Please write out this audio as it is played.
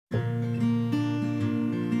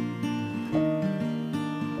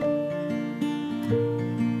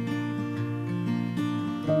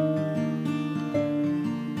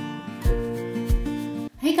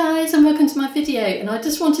my video, and I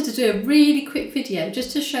just wanted to do a really quick video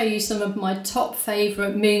just to show you some of my top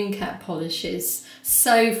favourite Mooncat polishes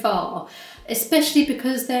so far, especially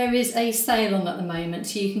because there is a sale on at the moment,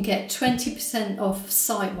 so you can get 20% off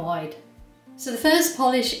site-wide. So the first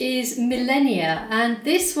polish is Millennia, and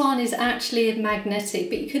this one is actually magnetic,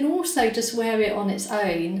 but you can also just wear it on its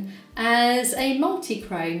own as a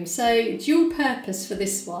multi-chrome, so dual purpose for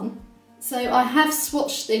this one. So I have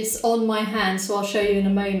swatched this on my hand, so I'll show you in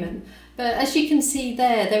a moment. But as you can see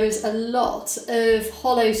there is a lot of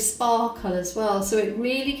hollow sparkle as well, so it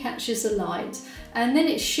really catches the light. And then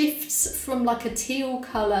it shifts from like a teal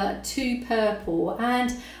colour to purple,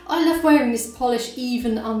 and I love wearing this polish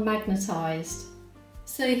even unmagnetised.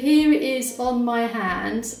 So here it is on my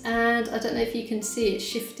hand, and I don't know if you can see it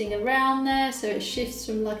shifting around there, so it shifts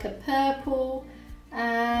from like a purple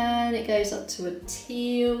and it goes up to a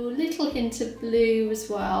teal, little hint of blue as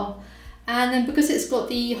well. And then because it's got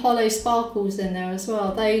the hollow sparkles in there as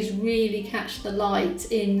well, those really catch the light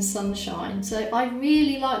in sunshine. So I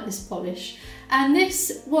really like this polish. And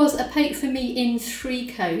this was a paint for me in 3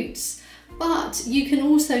 coats, but you can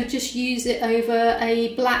also just use it over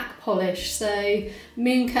a black polish. So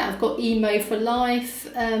Mooncat have got Emo for Life,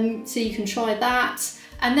 so you can try that.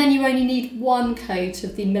 And then you only need 1 coat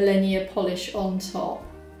of the Millennia polish on top.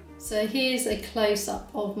 So here's a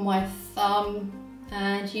close-up of my thumb,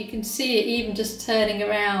 and you can see it even just turning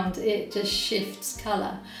around, it just shifts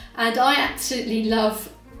colour. And I absolutely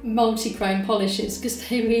love multi-chrome polishes because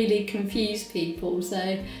they really confuse people,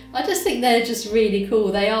 so I just think they're just really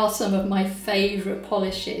cool. They are some of my favourite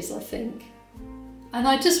polishes, I think. And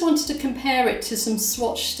I just wanted to compare it to some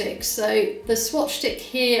swatch sticks. So the swatch stick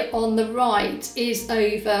here on the right is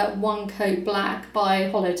over 1 Coat Black by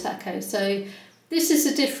Hollow Taco. So this is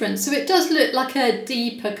the difference. So it does look like a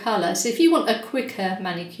deeper colour. So if you want a quicker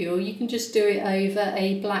manicure, you can just do it over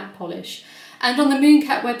a black polish. And on the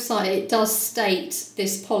Mooncat website, it does state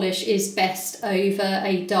this polish is best over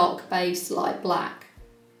a dark base like black.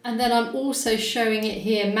 And then I'm also showing it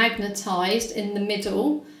here magnetised in the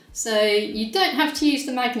middle. So you don't have to use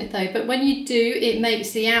the magnet though, but when you do, it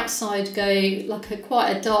makes the outside go like quite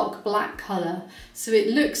a dark black colour. So it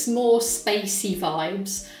looks more spacey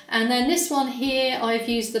vibes. And then this one here, I've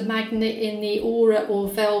used the magnet in the Aura or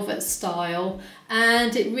Velvet style,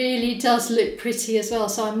 and it really does look pretty as well.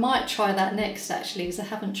 So I might try that next actually, because I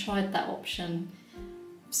haven't tried that option.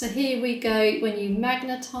 So here we go, when you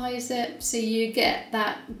magnetise it, so you get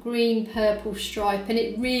that green purple stripe, and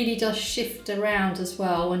it really does shift around as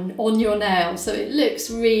well and on your nail, so it looks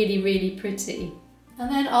really, really pretty. And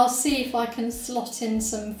then I'll see if I can slot in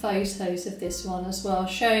some photos of this one as well,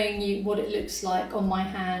 showing you what it looks like on my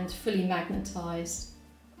hand, fully magnetised.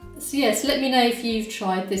 So yes, let me know if you've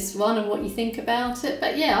tried this one and what you think about it.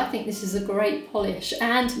 But yeah, I think this is a great polish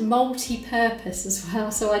and multi-purpose as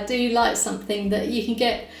well. So I do like something that you can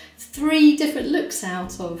get 3 different looks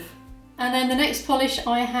out of. And then the next polish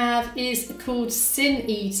I have is called Sin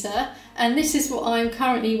Eater, and this is what I'm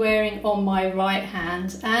currently wearing on my right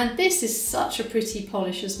hand. And this is such a pretty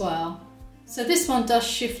polish as well. So this one does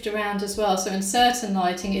shift around as well. So in certain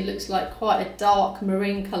lighting, it looks like quite a dark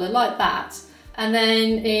marine colour like that. And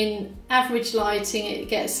then in average lighting, it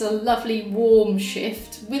gets a lovely warm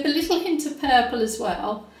shift with a little hint of purple as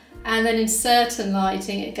well. And then in certain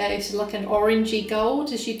lighting, it goes to like an orangey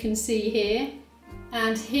gold, as you can see here.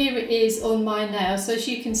 And here it is on my nail. So as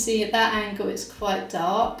you can see at that angle, it's quite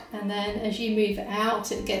dark. And then as you move it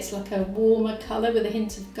out, it gets like a warmer colour with a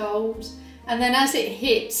hint of gold. And then as it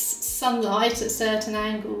hits sunlight at certain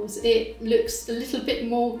angles, it looks a little bit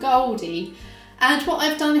more goldy. And what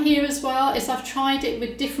I've done here as well is I've tried it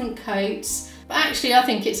with different coats, but actually I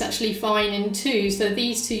think it's actually fine in 2. So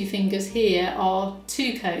these 2 fingers here are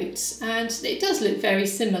 2 coats, and it does look very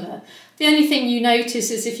similar. The only thing you notice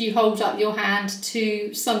is if you hold up your hand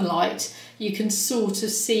to sunlight, you can sort of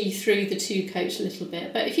see through the 2 coats a little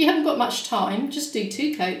bit. But if you haven't got much time, just do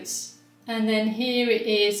 2 coats. And then here it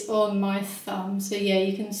is on my thumb. So yeah,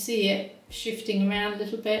 you can see it shifting around a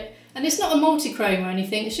little bit. And it's not a multi-chrome or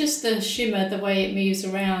anything, it's just the shimmer, the way it moves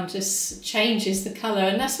around just changes the colour,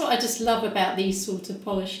 and that's what I just love about these sort of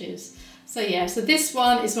polishes. So yeah, so this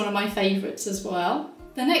one is one of my favourites as well.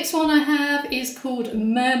 The next one I have is called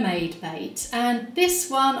Mermaid Bait, and this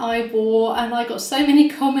one I wore and I got so many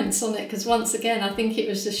comments on it because once again I think it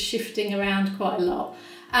was just shifting around quite a lot.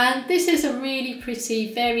 And this is a really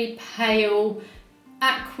pretty, very pale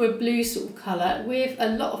aqua blue sort of colour with a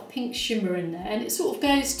lot of pink shimmer in there, and it sort of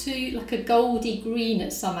goes to like a goldy green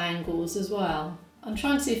at some angles as well. I'm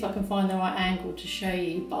trying to see if I can find the right angle to show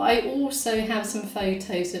you, but I also have some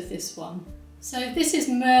photos of this one. So this is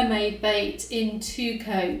mermaid bait in 2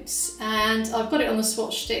 coats, and I've got it on the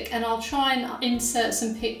swatch stick, and I'll try and insert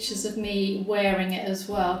some pictures of me wearing it as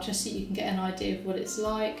well, just so you can get an idea of what it's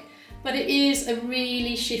like. But it is a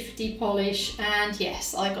really shifty polish, and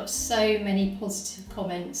yes, I got so many positive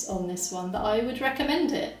comments on this one that I would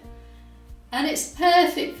recommend it. And it's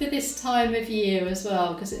perfect for this time of year as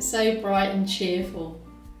well, because it's so bright and cheerful.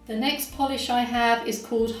 The next polish I have is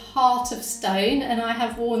called Heart of Stone, and I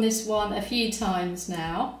have worn this one a few times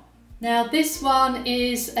now. Now this one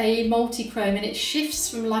is a multi-chrome, and it shifts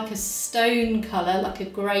from like a stone colour, like a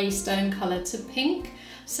grey stone colour, to pink.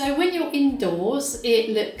 So when you're indoors it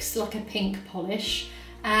looks like a pink polish,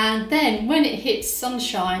 and then when it hits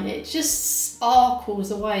sunshine it just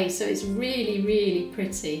sparkles away, so it's really, really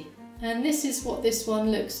pretty. And this is what this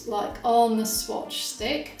one looks like on the swatch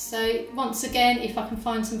stick. So once again, if I can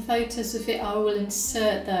find some photos of it, I will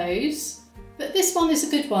insert those. But this one is a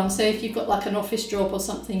good one. So if you've got like an office job or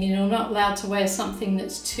something and you're not allowed to wear something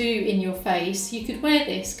that's too in your face, you could wear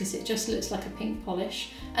this because it just looks like a pink polish.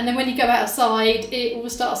 And then when you go outside, it will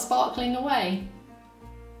start sparkling away.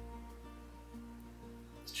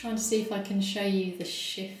 Just trying to see if I can show you the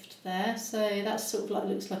shift there. So that sort of like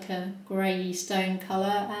looks like a grey stone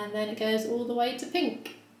colour, and then it goes all the way to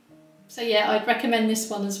pink. So yeah, I'd recommend this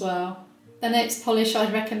one as well. The next polish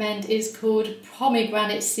I'd recommend is called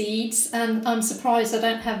Pomegranate Seeds, and I'm surprised I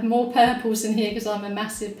don't have more purples in here because I'm a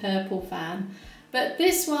massive purple fan. But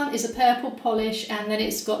this one is a purple polish, and then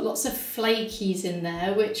it's got lots of flakies in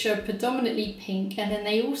there which are predominantly pink, and then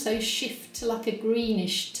they also shift to like a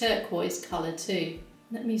greenish turquoise colour too.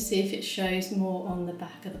 Let me see if it shows more on the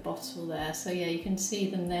back of the bottle there. So yeah, you can see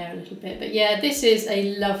them there a little bit. But yeah, this is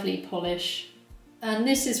a lovely polish. And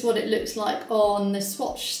this is what it looks like on the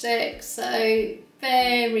swatch stick. So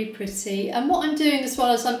very pretty. And what I'm doing as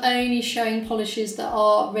well is I'm only showing polishes that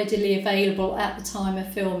are readily available at the time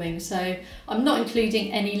of filming. So I'm not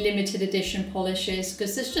including any limited edition polishes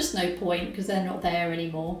because there's just no point because they're not there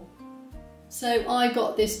anymore. So I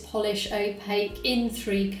got this polish opaque in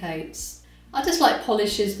 3 coats. I just like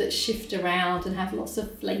polishes that shift around and have lots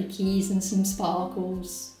of flakies and some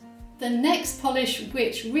sparkles. The next polish,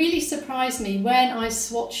 which really surprised me when I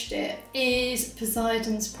swatched it, is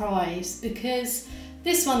Poseidon's Prize, because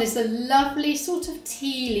this one is a lovely sort of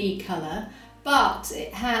tealy colour, but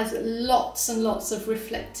it has lots and lots of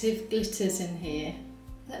reflective glitters in here.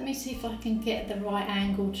 Let me see if I can get the right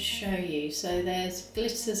angle to show you. So there's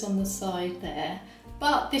glitters on the side there,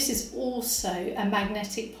 but this is also a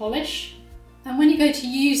magnetic polish. And when you go to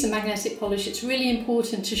use a magnetic polish, it's really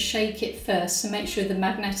important to shake it first to make sure the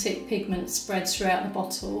magnetic pigment spreads throughout the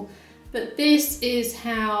bottle. But this is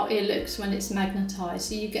how it looks when it's magnetised.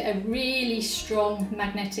 So you get a really strong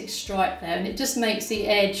magnetic stripe there, and it just makes the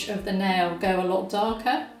edge of the nail go a lot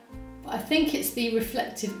darker. But I think it's the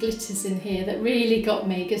reflective glitters in here that really got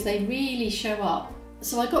me because they really show up.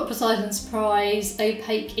 So I got Poseidon's Prize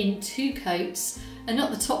opaque in 2 coats. And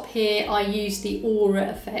at the top here I use the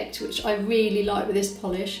aura effect, which I really like with this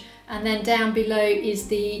polish, and then down below is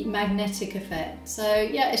the magnetic effect. So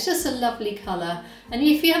yeah, it's just a lovely colour, and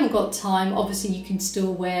if you haven't got time, obviously you can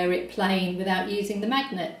still wear it plain without using the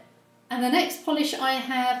magnet. And the next polish I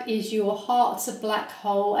have is Your Heart's a Black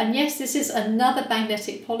Hole, and yes, this is another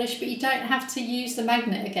magnetic polish, but you don't have to use the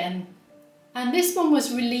magnet again. And this one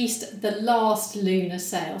was released at the last Lunar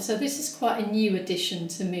sale, so this is quite a new addition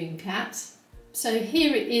to Mooncat. So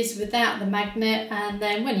here it is without the magnet, and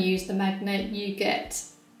then when you use the magnet you get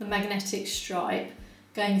the magnetic stripe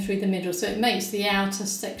going through the middle, so it makes the outer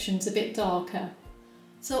sections a bit darker.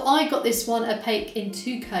 So I got this one opaque in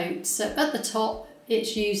 2 coats. So at the top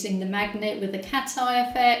it's using the magnet with the cat's eye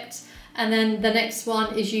effect, and then the next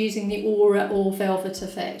one is using the aura or velvet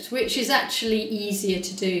effect, which is actually easier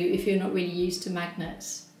to do if you're not really used to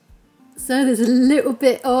magnets. So there's a little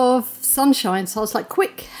bit of sunshine, so I was like,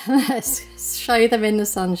 quick, let's show them in the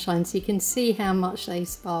sunshine so you can see how much they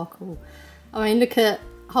sparkle. I mean, look at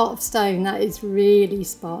Heart of Stone, that is really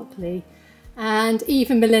sparkly. And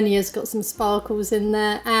even Millennia's got some sparkles in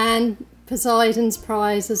there, and Poseidon's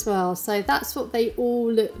Prize as well. So that's what they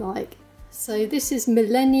all look like. So this is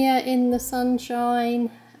Millennia in the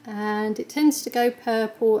sunshine, and it tends to go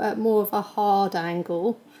purple at more of a hard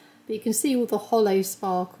angle. But you can see all the hollow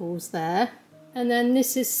sparkles there. And then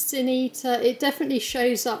this is Sin Eater. It definitely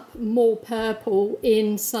shows up more purple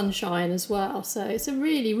in sunshine as well. So it's a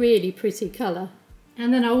really, really pretty colour.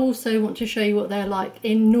 And then I also want to show you what they're like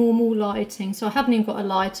in normal lighting. So I haven't even got a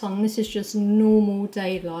light on. This is just normal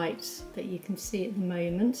daylight that you can see at the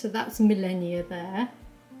moment. So that's Millennia there.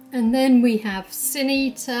 And then we have Sin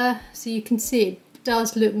Eater. So you can see it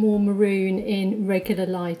does look more maroon in regular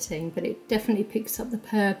lighting, but it definitely picks up the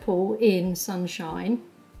purple in sunshine.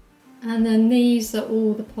 And then these are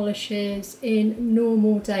all the polishes in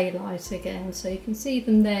normal daylight again, so you can see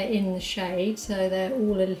them there in the shade, so they're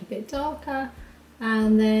all a little bit darker,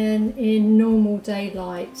 and then in normal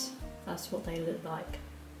daylight that's what they look like.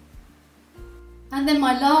 And then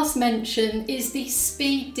my last mention is the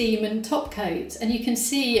Speed Demon top coat, and you can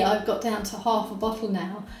see I've got down to half a bottle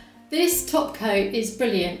now. This top coat is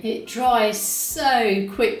brilliant, it dries so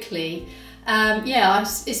quickly. Yeah,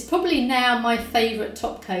 it's probably now my favourite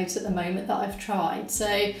top coat at the moment that I've tried.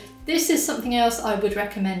 So this is something else I would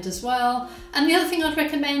recommend as well. And the other thing I'd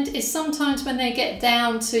recommend is sometimes when they get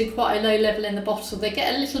down to quite a low level in the bottle, they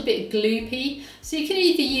get a little bit gloopy. So you can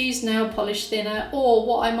either use nail polish thinner, or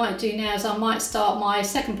what I might do now is I might start my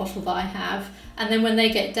second bottle that I have, and then when they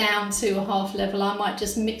get down to a half level, I might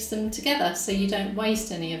just mix them together so you don't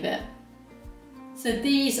waste any of it. So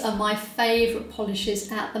these are my favourite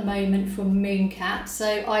polishes at the moment from Mooncat, so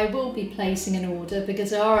I will be placing an order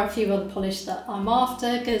because there are a few other polishes that I'm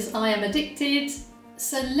after because I am addicted.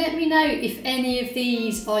 So let me know if any of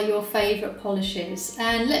these are your favourite polishes,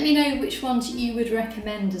 and let me know which ones you would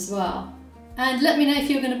recommend as well. And let me know if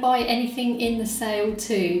you're going to buy anything in the sale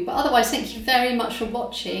too. But otherwise, thank you very much for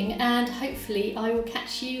watching, and hopefully I will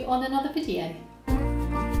catch you on another video.